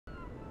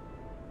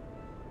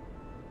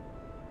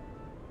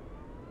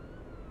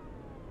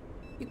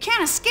You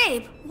can't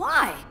escape.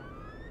 Why?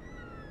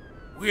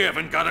 We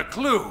haven't got a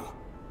clue.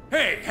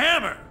 Hey,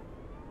 Hammer!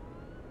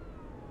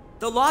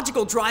 The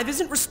logical drive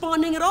isn't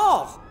responding at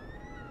all.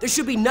 There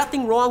should be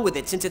nothing wrong with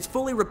it since it's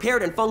fully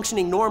repaired and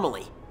functioning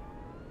normally.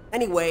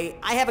 Anyway,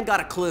 I haven't got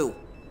a clue.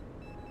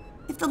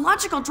 If the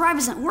logical drive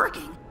isn't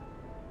working,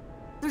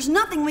 there's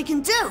nothing we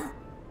can do.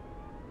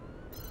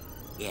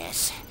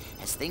 Yes,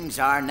 as things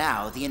are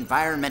now, the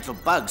environmental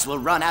bugs will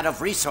run out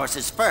of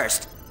resources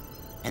first.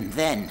 And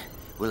then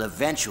we'll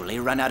eventually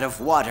run out of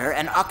water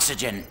and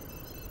oxygen.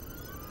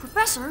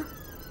 Professor?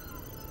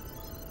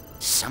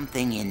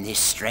 Something in this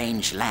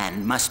strange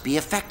land must be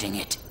affecting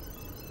it.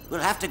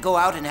 We'll have to go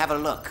out and have a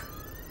look.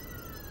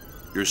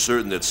 You're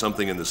certain that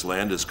something in this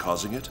land is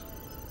causing it?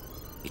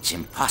 It's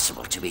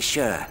impossible to be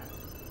sure,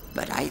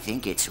 but I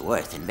think it's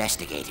worth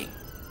investigating.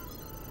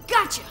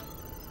 Gotcha!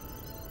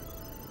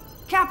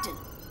 Captain,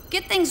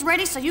 get things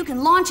ready so you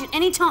can launch at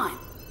any time.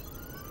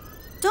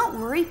 Don't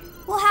worry,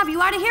 we'll have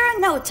you out of here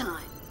in no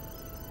time.